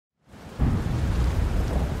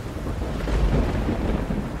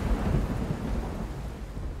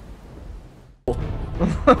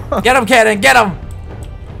Get him, cannon! Get him!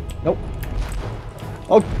 Nope.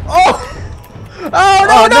 Oh! Oh! Oh no!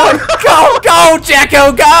 Oh, no! Go! Go,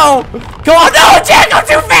 Jacko! Go! Come on! No, Jacko!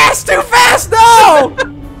 Too fast! Too fast! No!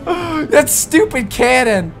 That stupid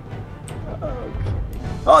cannon!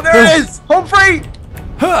 Oh, there it is! Home free!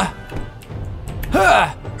 Huh!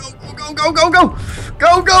 Huh! Go, go, go, go, go!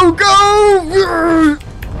 Go, go, go!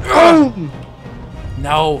 Boom!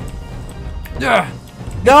 No! No!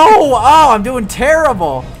 Oh, I'm doing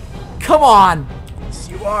terrible! Come on! Yes,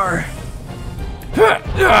 you are.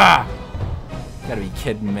 Gotta be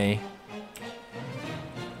kidding me.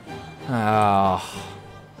 Oh.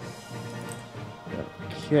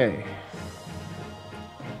 Okay.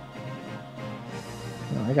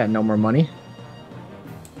 No, I got no more money.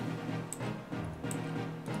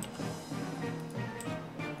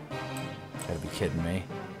 Gotta be kidding me.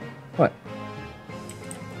 What?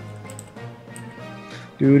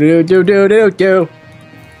 Do do do do do do.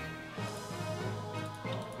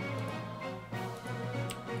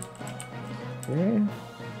 Okay.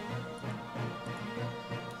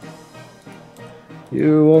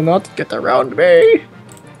 You will not get around me.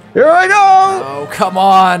 Here I go! Oh, come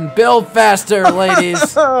on! Build faster,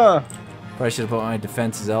 ladies! Probably should have put my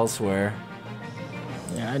defenses elsewhere.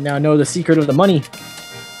 Yeah, I now know the secret of the money.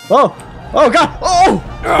 Oh! Oh, God! Oh!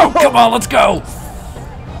 Oh, come on, let's go!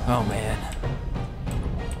 Oh, man.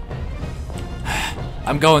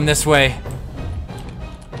 I'm going this way.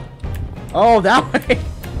 Oh, that way!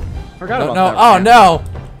 Forgot about that. Oh, no!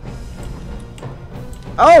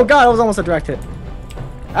 Oh, God, that was almost a direct hit.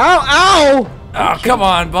 Ow! Ow! Oh, come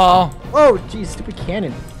on, ball! Oh, geez, stupid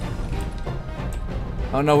cannon.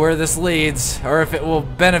 I don't know where this leads, or if it will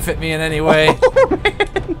benefit me in any way. Oh,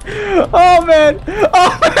 man! Oh, man!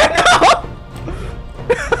 Oh, man!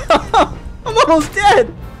 No! I'm almost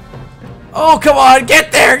dead! Oh, come on,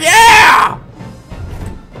 get there! Yeah!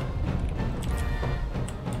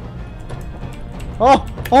 Oh!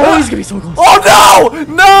 Oh, he's gonna be so close! Oh, no!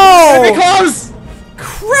 No! He's gonna be close!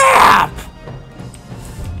 Crap!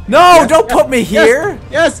 No, Yes, don't yes, put me here!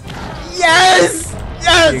 Yes! Yes!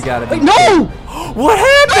 Yes! You gotta be Wait, no! What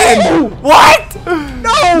happened? No! What?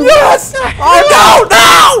 No! Yes! Oh,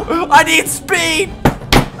 no! No! I need speed!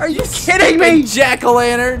 Are you kidding me?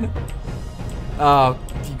 Jack-o'-lantern! Oh,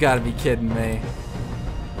 you gotta be kidding me.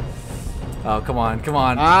 Oh, come on, come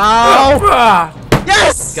on. Ow! Ah!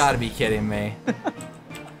 Yes! Gotta be kidding me.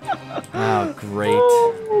 Oh, great.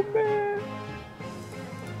 Oh, man.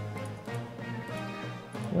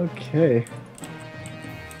 Okay.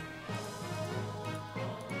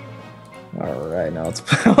 Alright, now it's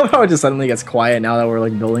how it just suddenly gets quiet now that we're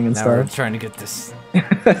like building and Now we're stuff. trying to get this.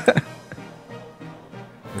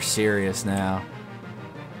 We're serious now.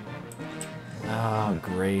 Oh,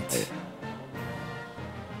 great.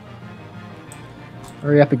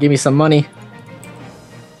 Hurry up and give me some money.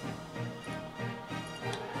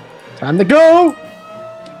 Time to go!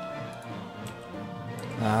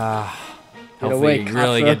 Ah, Get hopefully away, you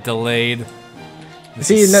really kootra. get delayed. This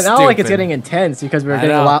See, is now like it's stupid. getting intense because we're I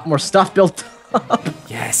getting a know. lot more stuff built up.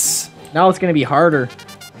 Yes. Now it's gonna be harder.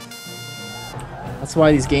 That's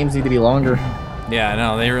why these games need to be longer. Yeah, I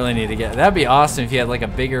know. They really need to get. That'd be awesome if you had like a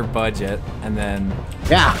bigger budget and then.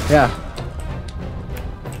 Yeah, yeah.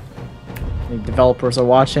 The developers are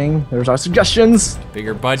watching. There's our suggestions.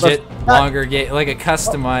 Bigger budget, Let's- longer game, like a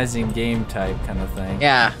customizing game type kind of thing.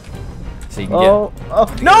 Yeah. So you can Oh, get.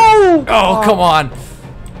 oh, no! Oh, come on!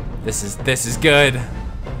 This is good.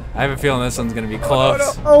 I have a feeling this one's gonna be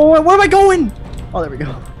close. Oh, no. Oh, where am I going? Oh, there we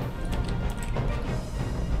go.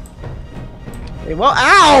 Hey, well,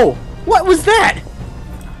 ow! What was that?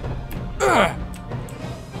 Ugh.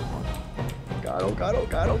 God, oh God, oh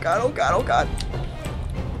God, oh God, oh God, oh God.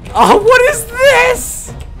 Oh, what is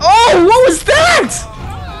this? Oh, what was that?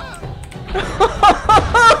 No,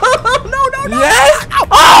 no, no. Yes! Ow.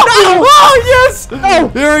 Oh! No. Oh, yes! No.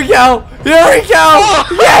 Here we go! Here we go! Oh.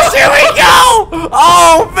 Yes, here we go!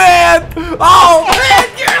 Oh, man! Oh, man!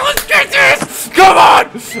 Yeah, let's get this! Come on!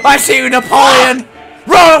 I see you, Napoleon!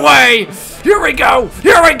 Run away! Here we go!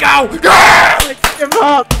 Here we go! Yeah! Give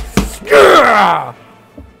up. Yeah!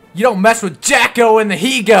 You don't mess with Jacko and the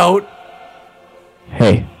he-goat!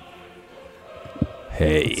 Hey.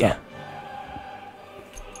 Hey.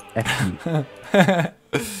 F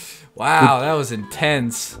Wow, that was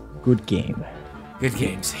intense. Good game. Good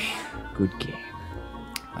game, Z. Good game.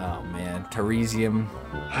 Oh, man. Teresium.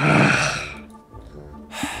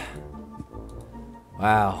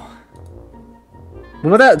 Wow.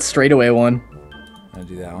 What about that straightaway one? I'll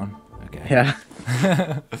do that one. Okay. Yeah.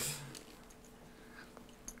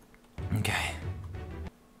 Okay.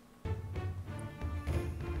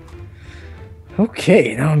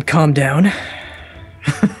 Okay, now I'm calmed down.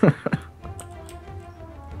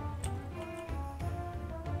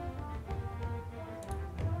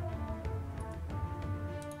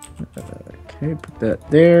 Okay, put that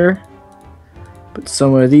there. Put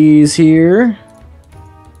some of these here.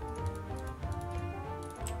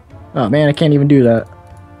 Oh man, I can't even do that.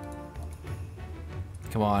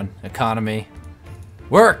 Come on, economy.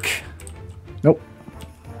 Work! Nope.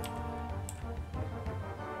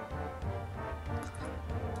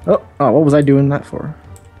 Oh, what was I doing that for?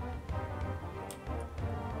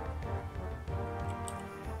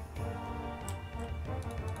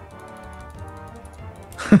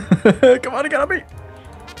 Come on, economy!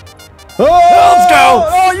 Oh, let's go!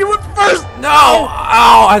 Oh, you went first! No!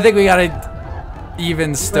 Oh, I think we gotta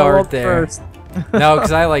even start there. First. No,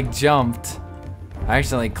 because I like jumped. I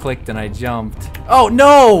accidentally clicked and I jumped. Oh,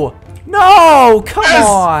 no! No! Come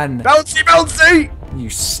on! Bouncy, bouncy! You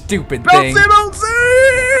stupid thing. Bouncy, bouncy!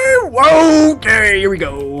 Okay, here we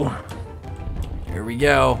go. Here we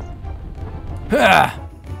go. Ha!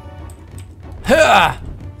 Ha!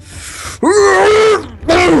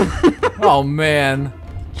 Oh, man.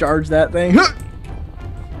 Charge that thing.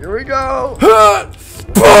 Here we go.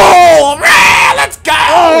 Boom! Let's go!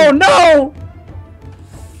 Oh, no!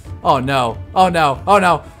 Oh, no. Oh, no. Oh,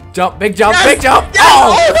 no. Jump, big jump, Yes! big jump!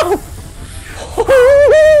 Yes! Oh! Oh,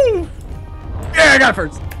 no! Yeah, I got it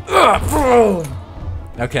first.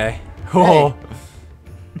 Okay. Oh.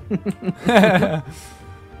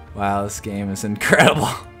 Wow, this game is incredible.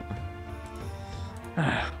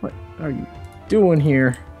 What are you doing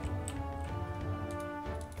here?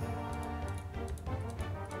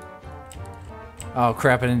 Oh,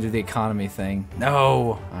 crap, I didn't do the economy thing.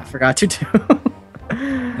 No. I forgot to do.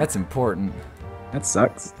 That's important. That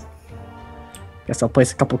sucks. Guess I'll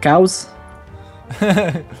place a couple cows.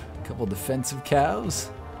 Couple defensive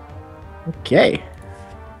cows. Okay.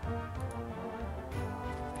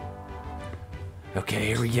 Okay,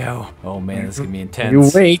 here we go. Oh man, this is gonna be intense.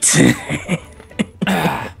 You wait.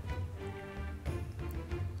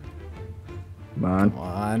 Come on. Come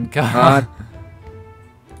on, come on.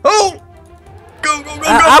 Oh! Go, go, go, go!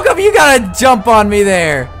 How come you gotta jump on me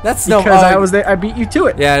there? That's no. Because I was there. I beat you to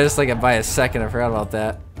it. Yeah, just like by a second. I forgot about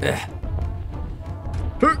that.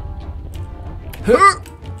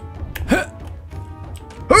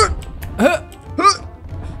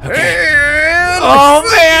 Oh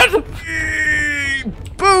man!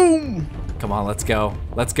 Boom! Come on, let's go.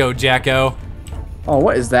 Let's go, Jacko. Oh,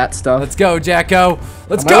 what is that stuff? Let's go, Jacko.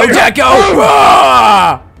 Let's Am I go, over here? Jacko.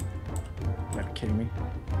 Ah! Are you kidding me?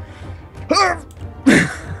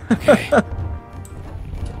 Okay.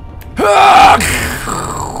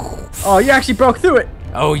 Oh, you actually broke through it.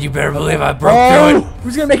 Oh, you better believe I broke through it.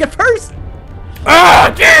 Who's gonna make it first?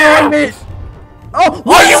 Ah, damn! Oh,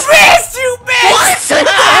 Oh, you missed! You missed!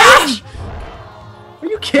 Are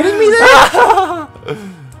you kidding me there?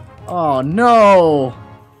 Oh no!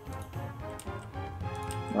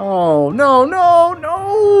 Oh no no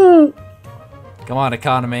no! Come on,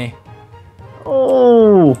 economy.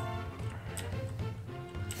 Oh!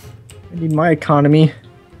 I need my economy.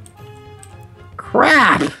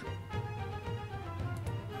 Crap!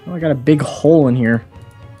 Oh, I got a big hole in here.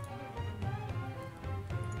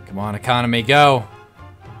 Come on, economy, go.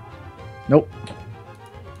 Nope.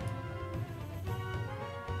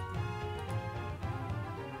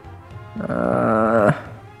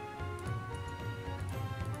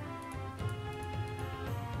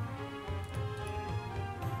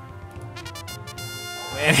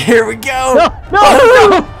 Man, here we go.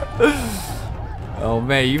 No! Oh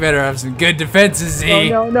man, you better have some good defenses, Z.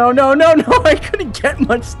 No! No! I couldn't get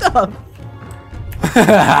much stuff.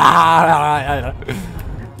 I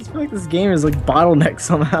feel like this game is like bottlenecked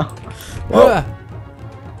somehow. Whoa.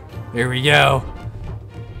 Here we go.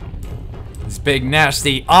 This big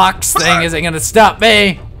nasty ox thing isn't gonna stop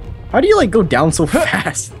me. How do you like go down so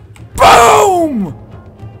fast? Boom!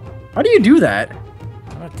 How do you do that?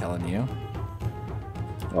 I'm not telling you.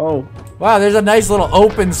 Oh. Wow, there's a nice little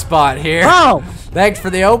open spot here. Wow! Thanks for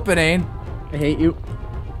the opening. I hate you.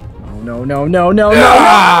 No!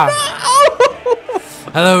 Ah!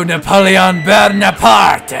 Hello, Napoleon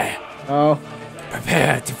Bonaparte. Oh.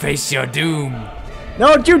 Prepare to face your doom.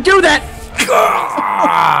 No, don't you do that!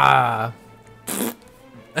 Ah!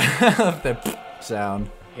 The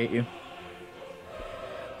sound. I hate you.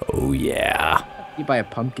 Oh yeah. You buy a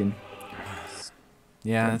pumpkin.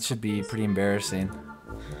 Yeah, that should be pretty embarrassing.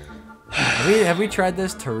 Have we tried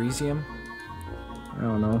this Teresium? I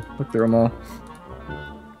don't know. Look through them all.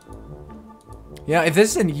 Yeah, if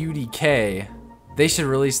this is in UDK, they should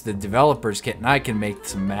release the developers kit and I can make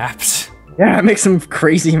some maps. Yeah, make some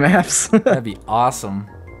crazy maps. That'd be awesome.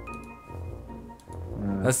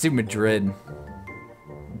 Let's do Madrid.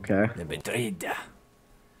 Okay. Madrid.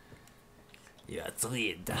 Yeah,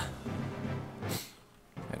 Madrid.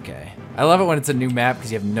 Okay. I love it when it's a new map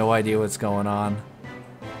because you have no idea what's going on.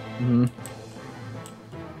 Mm-hmm.